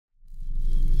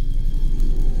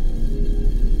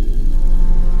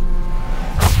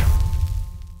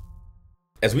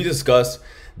As we discussed,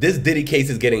 this Diddy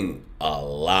case is getting a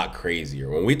lot crazier.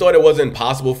 When we thought it wasn't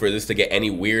possible for this to get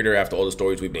any weirder after all the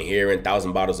stories we've been hearing,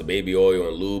 1,000 bottles of baby oil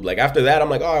and lube, like after that,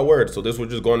 I'm like, all right, word. So this was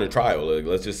just going to trial. Like,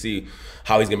 let's just see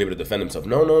how he's gonna be able to defend himself.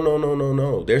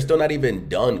 No. They're still not even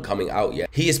done coming out yet.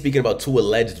 He is speaking about 2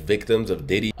 alleged victims of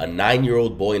Diddy, a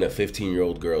 9-year-old boy and a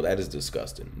 15-year-old girl. That is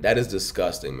disgusting. That is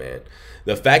disgusting, man.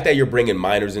 The fact that you're bringing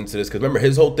minors into this, because remember,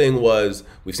 his whole thing was,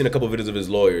 we've seen a couple of videos of his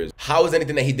lawyers. How is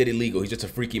anything that he did illegal? He's just a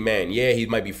freaky man. Yeah, he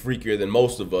might be freakier than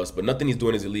most of us, but nothing he's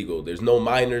doing is illegal. There's no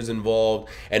minors involved,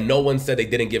 and no one said they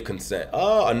didn't give consent.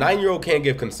 Oh, a 9-year-old can't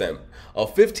give consent. A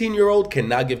 15-year-old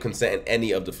cannot give consent in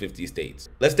any of the 50 states.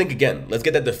 Let's think again. Let's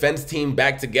get that defense team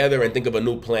back together and think of a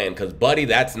new plan, because, buddy,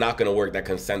 that's not going to work, that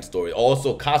consent story.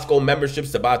 Also, Costco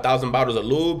memberships to buy 1,000 bottles of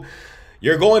lube.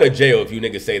 You're going to jail if you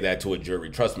niggas say that to a jury.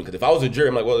 Trust me, because if I was a jury,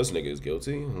 I'm like, well, this nigga is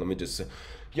guilty. Let me just say,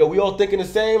 yo, we all thinking the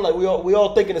same? Like, we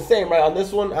all thinking the same, right, on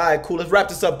this one? All right, cool. Let's wrap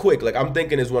this up quick. Like, I'm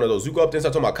thinking it's one of those. You go up there and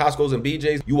start talking about Costco's and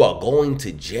BJ's, you are going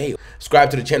to jail. Subscribe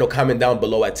to the channel, comment down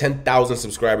below. At 10,000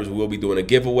 subscribers, we will be doing a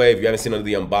giveaway. If you haven't seen any of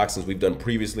the unboxings we've done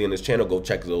previously in this channel, go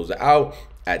check those out.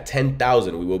 At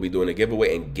 10,000, we will be doing a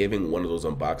giveaway and giving one of those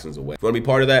unboxings away. If you want to be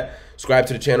part of that, subscribe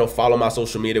to the channel, follow my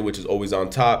social media, which is always on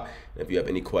top. And if you have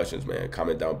any questions, man,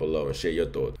 comment down below and share your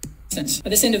thoughts.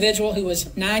 This individual who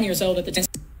was 9 years old at the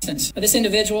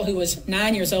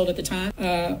time,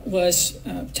 was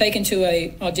taken to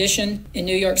a audition in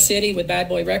New York City with Bad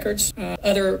Boy Records.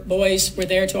 Other boys were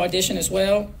there to audition as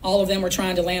well. All of them were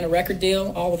trying to land a record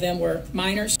deal. All of them were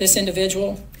minors. This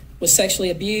individual was sexually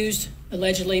abused,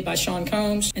 allegedly by Sean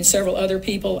Combs and several other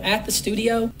people at the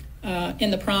studio,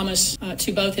 in the promise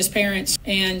to both his parents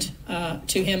and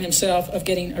to him himself of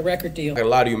getting a record deal. A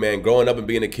lot of you, man, growing up and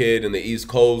being a kid in the East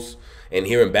Coast and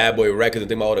hearing Bad Boy Records and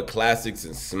thinking about all the classics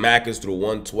and smackers through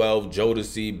 112,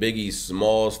 Jodeci, Biggie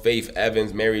Smalls, Faith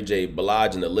Evans, Mary J.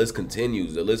 Blige, and the list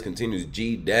continues. The list continues.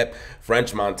 G. Depp,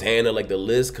 French Montana, like the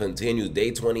list continues.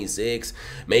 Day 26,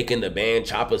 making the band,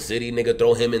 Chopper City, nigga,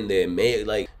 throw him in there.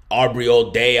 Like, Aubrey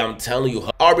O'Day, I'm telling you,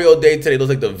 Aubrey O'Day today looks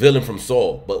like the villain from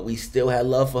Saw, but we still had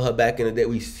love for her back in the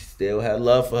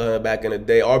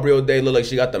day. Aubrey O'Day looked like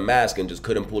she got the mask and just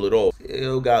couldn't pull it off.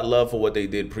 Still got love for what they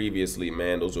did previously,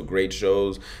 man. Those were great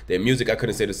shows. Their music, I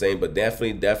couldn't say the same, but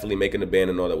definitely making the band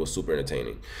and all that was super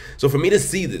entertaining. So for me to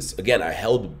see this, again, I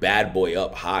held Bad Boy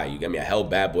up high. You get me? I held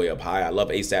Bad Boy up high. I love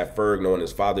ASAP Ferg, knowing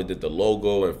his father did the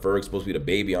logo and Ferg's supposed to be the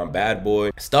baby on Bad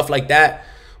Boy. Stuff like that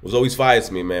was always fire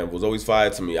to me, man. Was always fire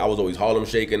to me. I was always Harlem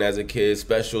shaking as a kid.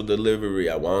 Special delivery,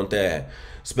 I want that.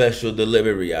 Special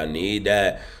delivery, I need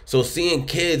that. So seeing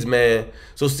kids, man.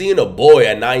 So seeing a boy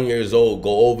at 9 years old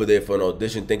go over there for an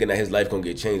audition thinking that his life gonna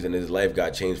get changed and his life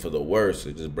got changed for the worse,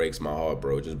 it just breaks my heart,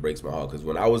 bro. It just breaks my heart. Because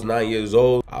when I was 9 years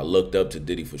old, I looked up to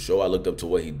Diddy for sure. I looked up to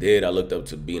what he did. I looked up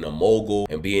to being a mogul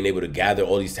and being able to gather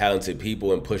all these talented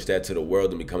people and push that to the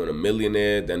world and becoming a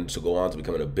millionaire, then to go on to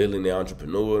becoming a billionaire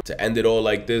entrepreneur. To end it all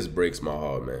like this breaks my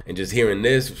heart, man. And just hearing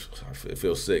this, it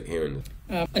feels sick hearing this.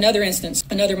 Another instance,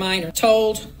 another minor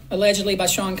told, allegedly by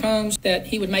Sean Combs, that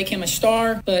he would make him a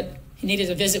star, but he needed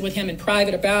to visit with him in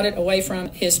private about it, away from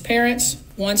his parents.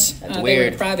 Once they were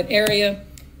in a private area,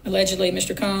 allegedly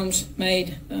Mr. Combs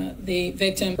made the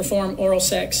victim perform oral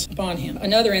sex upon him.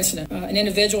 Another incident, an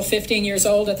individual 15 years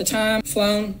old at the time,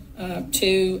 flown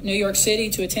to New York City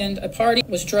to attend a party,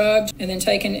 was drugged and then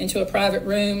taken into a private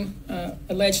room,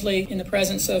 allegedly in the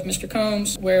presence of Mr.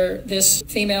 Combs, where this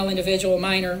female individual,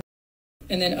 minor,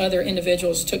 and then other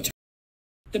individuals took.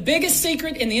 The biggest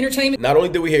secret in the entertainment. Not only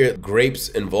did we hear grapes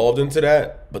involved into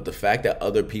that, but the fact that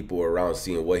other people were around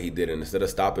seeing what he did, and instead of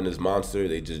stopping this monster,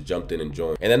 they just jumped in and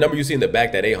joined. And that number you see in the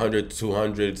back, that 800,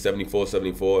 200, 74,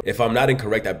 74, if I'm not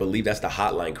incorrect, I believe that's the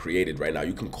hotline created right now.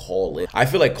 You can call in. I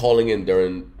feel like calling in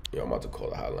during, I'm about to call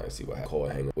the hotline, see what I call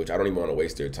a hang up, which I don't even want to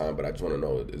waste their time, but I just want to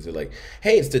know, is it like,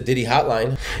 hey, it's the Diddy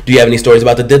hotline. Do you have any stories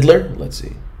about the diddler? Let's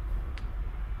see.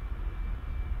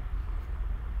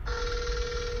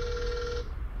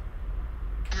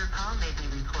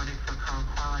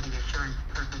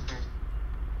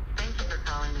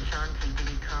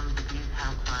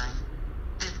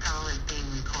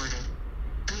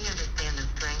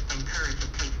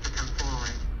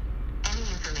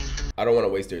 I don't want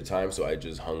to waste their time, so I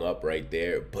just hung up right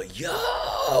there. But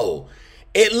yo,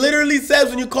 it literally says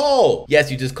when you call,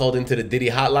 yes, you just called into the Diddy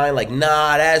hotline. Like,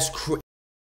 nah, that's crazy.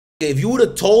 If you would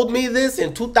have told me this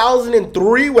in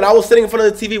 2003 when I was sitting in front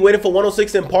of the TV waiting for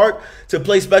 106 in Park to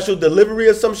play Special Delivery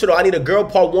or some shit, or I Need a Girl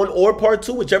Part 1 or Part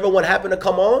 2, whichever one happened to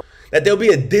come on, that there'll be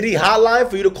a Diddy hotline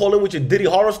for you to call in with your Diddy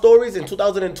horror stories in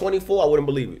 2024, I wouldn't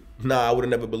believe it. Nah, I would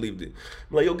have never believed it.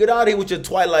 I'm like, yo, get out of here with your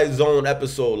Twilight Zone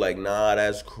episode. Like, nah,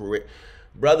 that's crazy.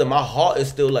 brother, my heart is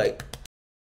still like,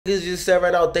 this just said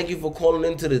right now, thank you for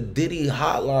calling into the Diddy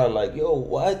hotline. Like, yo,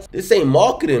 what? This ain't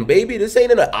marketing, baby. This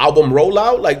ain't an album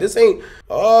rollout. Like, this ain't,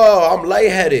 oh, I'm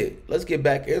lightheaded. Let's get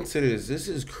back into this. This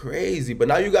is crazy. But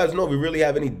now you guys know if we really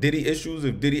have any Diddy issues,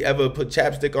 if Diddy ever put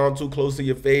chapstick on too close to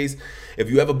your face, if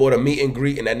you ever bought a meet and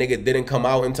greet and that nigga didn't come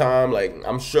out in time, like,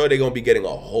 I'm sure they're going to be getting a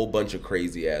whole bunch of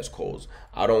crazy ass calls.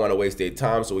 I don't want to waste their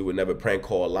time, so we would never prank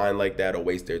call a line like that or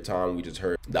waste their time. We just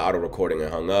heard the auto recording and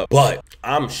hung up. But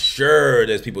I'm sure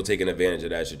there's people taking advantage of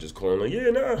that shit, just calling like, yeah,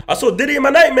 nah, I saw Diddy in my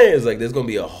nightmares. Like, there's gonna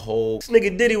be a whole, this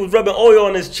nigga Diddy was rubbing oil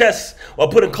on his chest while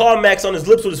putting Carmax on his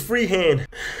lips with his free hand,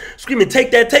 screaming,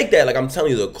 take that, take that. Like, I'm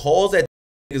telling you, the calls that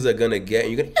niggas are gonna get,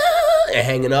 and you're gonna and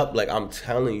hanging up, like, I'm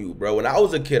telling you, bro, when I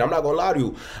was a kid, I'm not gonna lie to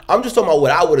you, I'm just talking about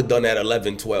what I would have done at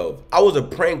 11, 12. I was a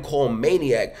prank call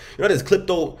maniac. You know, there's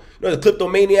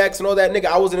kleptomaniacs and all that, nigga.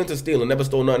 I wasn't into stealing, never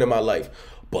stole nothing in my life.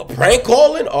 But prank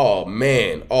calling? Oh,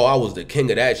 man. Oh, I was the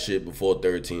king of that shit before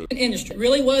 13. Industry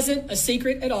really wasn't a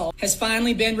secret at all, has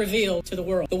finally been revealed to the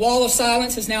world. The wall of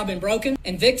silence has now been broken,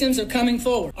 and victims are coming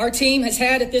forward. Our team has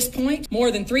had, at this point,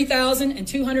 more than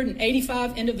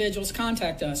 3,285 individuals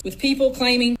contact us, with people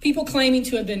claiming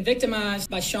to have been victimized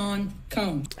by Sean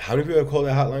Combs. How many people have called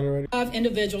that hotline already? 5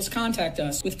 individuals contact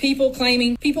us, with people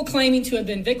claiming to have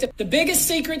been victim. The biggest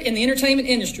secret in the entertainment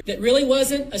industry that really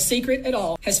wasn't a secret at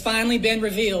all has finally been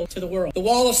revealed to the world. The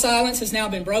wall of silence has now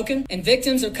been broken, and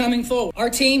victims are coming forward.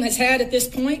 Our team has had, at this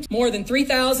point, more than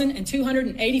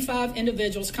 3,285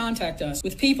 individuals contact us,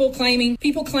 with people claiming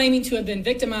to have been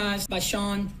victimized by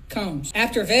Sean Combs.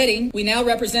 After vetting, we now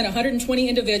represent 120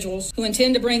 individuals who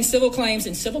intend to bring civil claims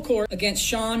in civil court against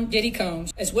Sean Diddy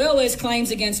Combs, as well as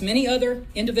claims against many other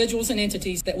individuals and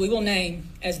entities that we will name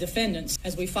as defendants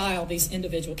as we file these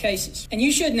individual cases. And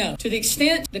you should know, to the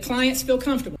extent the clients feel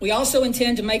comfortable, we also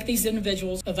intend to make these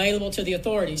individuals available to the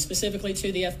authorities, specifically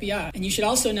to the FBI. And you should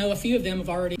also know a few of them have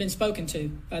already been spoken to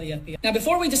by the FBI. Now,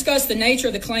 before we discuss the nature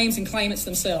of the claims and claimants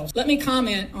themselves, let me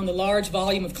comment on the large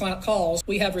volume of calls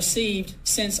we have received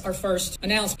since our first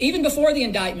announcement. Even before the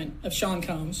indictment of Sean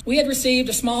Combs, we had received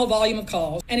a small volume of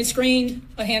calls and it screened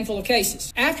a handful of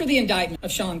cases. After the indictment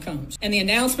of Sean Combs and the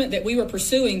announcement that we were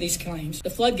pursuing these claims,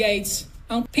 the floodgates.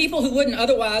 People who wouldn't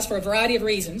otherwise, for a variety of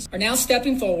reasons, are now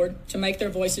stepping forward to make their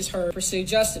voices heard, pursue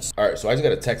justice. All right, so I just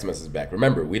got a text message back.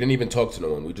 Remember, we didn't even talk to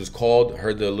no one. We just called,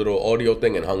 heard the little audio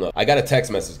thing, and hung up. I got a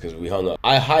text message because we hung up.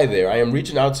 Hi there. I am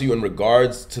reaching out to you in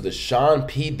regards to the Sean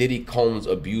P. Diddy Combs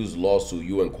abuse lawsuit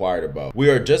you inquired about. We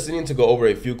are just needing to go over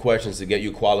a few questions to get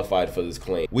you qualified for this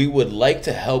claim. We would like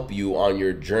to help you on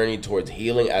your journey towards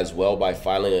healing as well by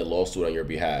filing a lawsuit on your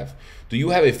behalf. Do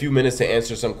you have a few minutes to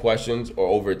answer some questions or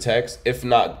over text? If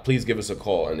not, please give us a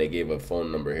call. And they gave a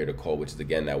phone number here to call, which is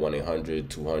again that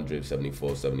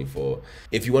 1-800-200-7474.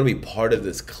 If you want to be part of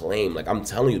this claim, like I'm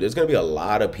telling you, there's gonna be a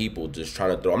lot of people just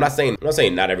trying to throw. I'm not saying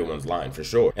not everyone's lying for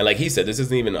sure. And like he said, this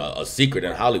isn't even a secret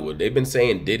in Hollywood. They've been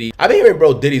saying Diddy. I've been hearing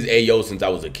bro Diddy's Ayo since I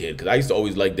was a kid, because I used to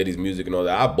always like Diddy's music and all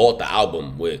that. I bought the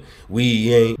album with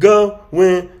We Ain't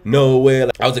Going Nowhere.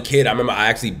 Like, I was a kid. I remember I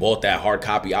actually bought that hard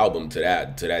copy album to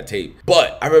that tape.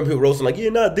 But I remember people roasting like, yeah,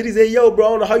 nah, Diddy's Ayo, bro. I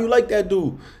don't know how you like that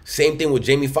dude. Same thing with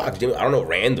Jamie Foxx. I don't know,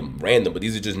 random, but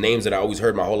these are just names that I always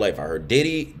heard my whole life. I heard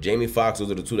Diddy, Jamie Foxx. Those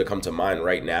are the two that come to mind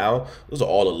right now. Those are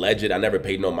all alleged. I never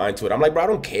paid no mind to it. I'm like, bro, I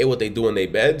don't care what they do in their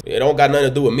beds. It don't got nothing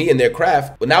to do with me and their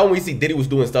craft. But now when we see Diddy was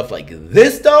doing stuff like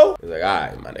this, though, it's like, all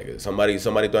right, my nigga. Somebody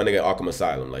throw a nigga in Arkham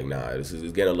Asylum. Like, nah, it's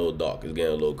getting a little dark. It's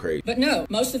getting a little crazy. But no,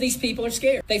 most of these people are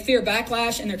scared. They fear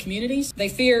backlash in their communities. They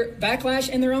fear backlash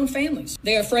in their own families.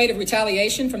 They are afraid of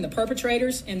retaliation from the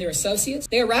perpetrators and their associates.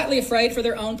 They are rightly afraid for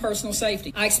their own personal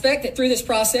safety. I expect that through this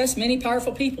process, many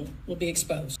powerful people will be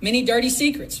exposed. Many dirty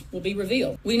secrets will be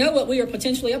revealed. We know what we are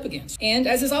potentially up against. And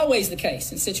as is always the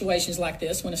case in situations like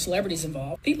this, when a celebrity is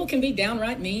involved, people can be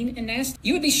downright mean and nasty.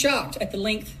 You would be shocked at the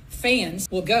length fans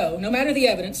will go, no matter the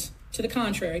evidence, to the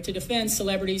contrary, to defend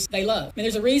celebrities they love. I mean,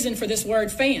 there's a reason for this word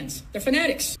fans. They're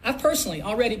fanatics. I've personally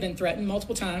already been threatened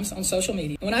multiple times on social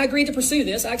media. And when I agreed to pursue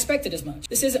this, I expected as much.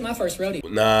 This isn't my first rodeo.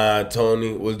 Nah,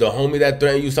 Tony, was the homie that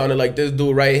threatened you sounded like this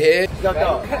dude right here? Yo,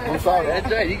 dog, I'm sorry. That's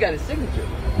right, you got a signature.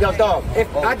 Yo, dog,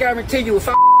 I guarantee you, if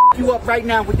I you up right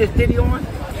now with this Diddy on,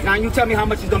 now you tell me how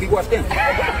much it's gonna be worth then.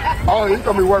 Oh, it's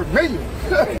gonna be worth millions.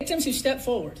 Victims who step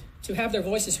forward to have their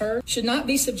voices heard should not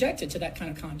be subjected to that kind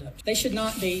of conduct. They should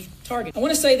not be targeted. I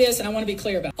want to say this, and I want to be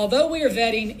clear about it. Although we are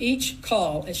vetting each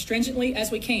call as stringently as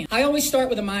we can, I always start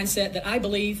with a mindset that I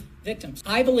believe victims.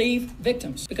 I believe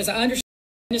victims because I understand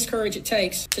the courage it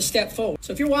takes to step forward.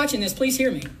 So if you're watching this, please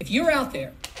hear me. If you're out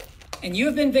there and you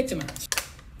have been victimized,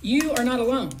 you are not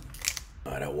alone.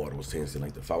 That water was tasting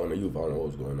like the fountain of youth. I don't know what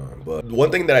was going on. But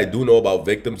one thing that I do know about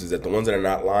victims is that the ones that are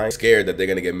not lying, scared that they're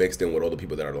gonna get mixed in with all the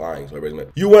people that are lying. So everybody's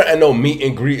like, you weren't at no meet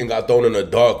and greet and got thrown in a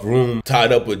dark room,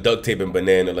 tied up with duct tape and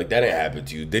banana. Like, that didn't happen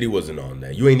to you. Diddy wasn't on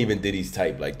that. You ain't even Diddy's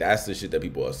type. Like, that's the shit that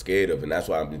people are scared of. And that's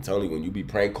why I've been telling you, when you be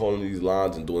prank calling these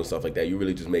lines and doing stuff like that, you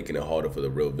really just making it harder for the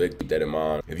real victim. Keep that in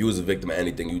mind. If you was a victim of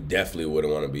anything, you definitely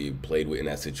wouldn't want to be played with in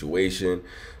that situation.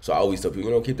 So I always tell people,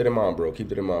 you know, keep that in mind, bro. Keep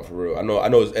that in mind for real. I know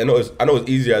it's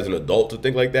easier as an adult to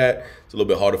think like that. It's a little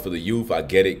bit harder for the youth. I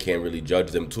get it. Can't really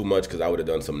judge them too much because I would have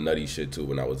done some nutty shit too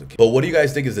when I was a kid. But what do you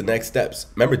guys think is the next steps?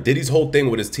 Remember, Diddy's whole thing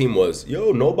with his team was,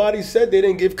 yo, nobody said they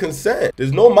didn't give consent.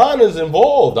 There's no minors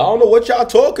involved. I don't know what y'all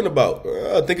talking about.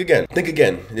 Think again. Think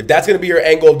again. If that's going to be your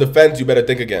angle of defense, you better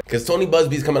think again. Because Tony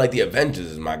Buzzbee's coming like the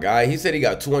Avengers, my guy. He said he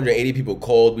got 280 people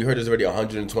called. We heard there's already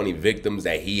 120 victims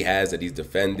that he has that he's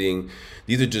defending.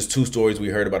 These are just two stories we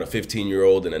heard about, a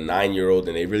 15-year-old and a 9-year-old,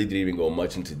 and they really didn't even go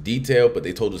much into detail, but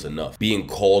they told us enough. Being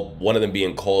called, one of them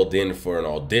being called in for an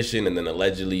audition and then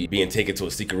allegedly being taken to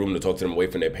a secret room to talk to them away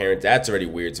from their parents. That's already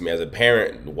weird to me. As a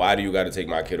parent, why do you got to take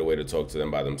my kid away to talk to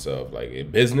them by themselves? Like, in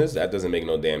business, that doesn't make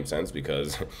no damn sense,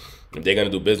 because if they're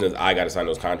going to do business, I got to sign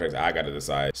those contracts. I got to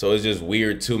decide. So it's just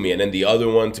weird to me. And then the other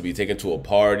one, to be taken to a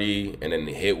party and then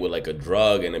hit with like a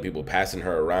drug and then people passing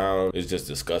her around, is just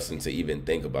disgusting to even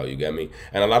think about, you get me?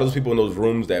 And a lot of those people in those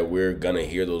rooms that we're going to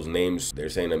hear those names, they're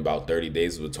saying in about 30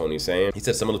 days is what Tony's saying. He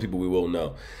said some of those people we will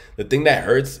know. The thing that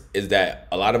hurts is that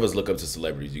a lot of us look up to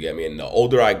celebrities, you get me? And the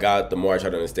older I got, the more I try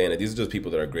to understand that these are just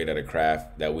people that are great at a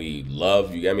craft that we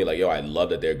love, you get me? Like, yo, I love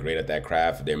that they're great at that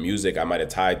craft. Their music, I might have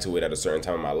tied to it at a certain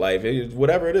time in my life.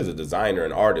 Whatever it is, a designer,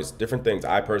 an artist, different things.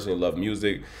 I personally love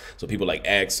music. So people like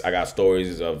X, I got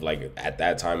stories of like at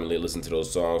that time and listen to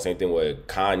those songs. Same thing with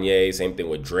Kanye, same thing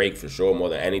with Drake for sure, more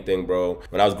than anything, bro.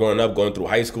 When I was growing up, going through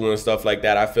high school and stuff like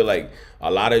that, I feel like a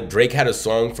lot of Drake had a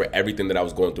song for everything that I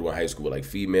was going through in high school, like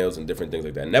females and different things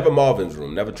like that. Never Marvin's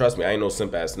Room. Never, trust me, I ain't no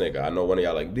simp ass nigga. I know one of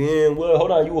y'all like, damn, well, hold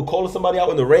on, you were calling somebody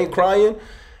out in the rain crying?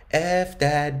 F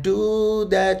that dude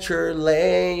that you're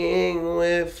laying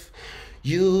with,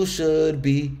 you should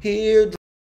be here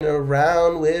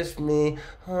around with me.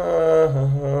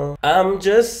 I'm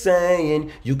just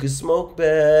saying you could smoke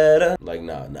better. Like,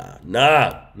 nah,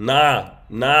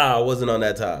 I wasn't on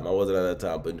that time.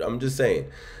 But I'm just saying,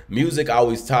 music I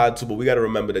always tied to, but we got to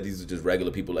remember that these are just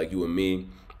regular people like you and me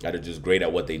that are just great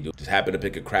at what they do. Just happen to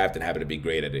pick a craft and happen to be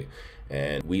great at it.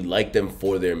 And we like them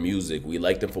for their music. We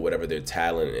like them for whatever their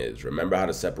talent is. Remember how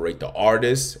to separate the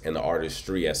artist and the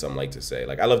artistry, as some like to say.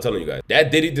 Like, I love telling you guys, that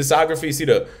Diddy discography, see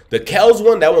the Kells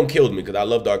one, that one killed me because I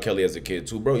loved R. Kelly as a kid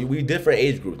too, bro. We different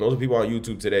age groups. Most of the people on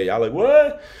YouTube today, y'all like,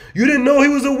 what? You didn't know he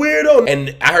was a weirdo?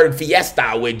 And I heard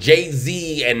Fiesta with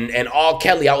Jay-Z and R.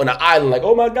 Kelly out on the island. Like,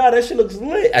 oh my God, that shit looks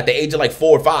lit. At the age of like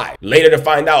 4 or 5. Later to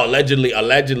find out,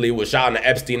 allegedly was shot on the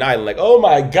Epstein Island. Like, oh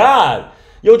my God.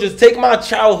 Yo, just take my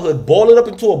childhood, ball it up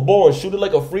into a ball, and shoot it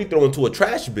like a free throw into a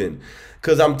trash bin.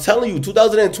 Because I'm telling you,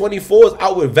 2024 is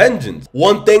out with vengeance.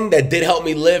 One thing that did help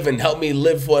me live and help me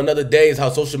live for another day is how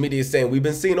social media is saying, we've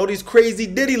been seeing all these crazy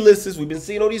Diddy lists. We've been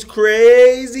seeing all these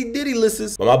crazy Diddy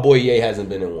lists. But my boy Ye hasn't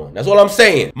been in one. That's what I'm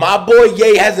saying. My boy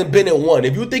Ye hasn't been in one.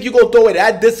 If you think you're going to throw away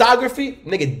that discography,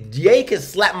 nigga, Ye can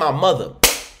slap my mother.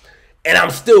 And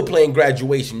I'm still playing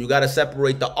Graduation. You gotta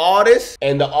separate the artist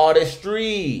and the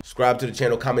artistry. Subscribe to the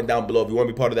channel, comment down below if you want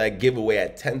to be part of that giveaway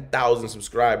at 10,000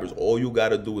 subscribers. All you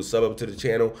gotta do is sub up to the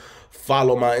channel,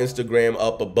 follow my Instagram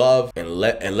up above, and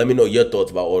let me know your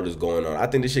thoughts about all this going on. I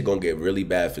think this shit gonna get really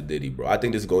bad for Diddy, bro. I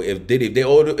think this is going, if they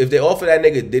offer that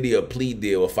nigga Diddy a plea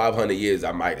deal of 500 years,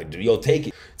 I might, yo,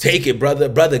 take it,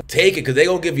 brother, take it, because they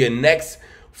gonna give you next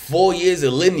 4 years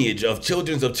of lineage of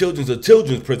children's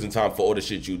prison time for all the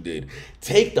shit you did.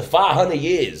 Take the 500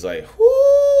 years. Like,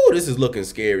 whoo, this is looking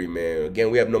scary, man.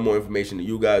 Again, we have no more information to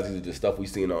you guys. These are just stuff we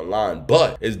seen online,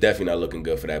 but it's definitely not looking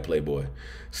good for that Playboy.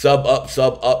 Sub up.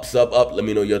 Let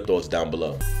me know your thoughts down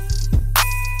below.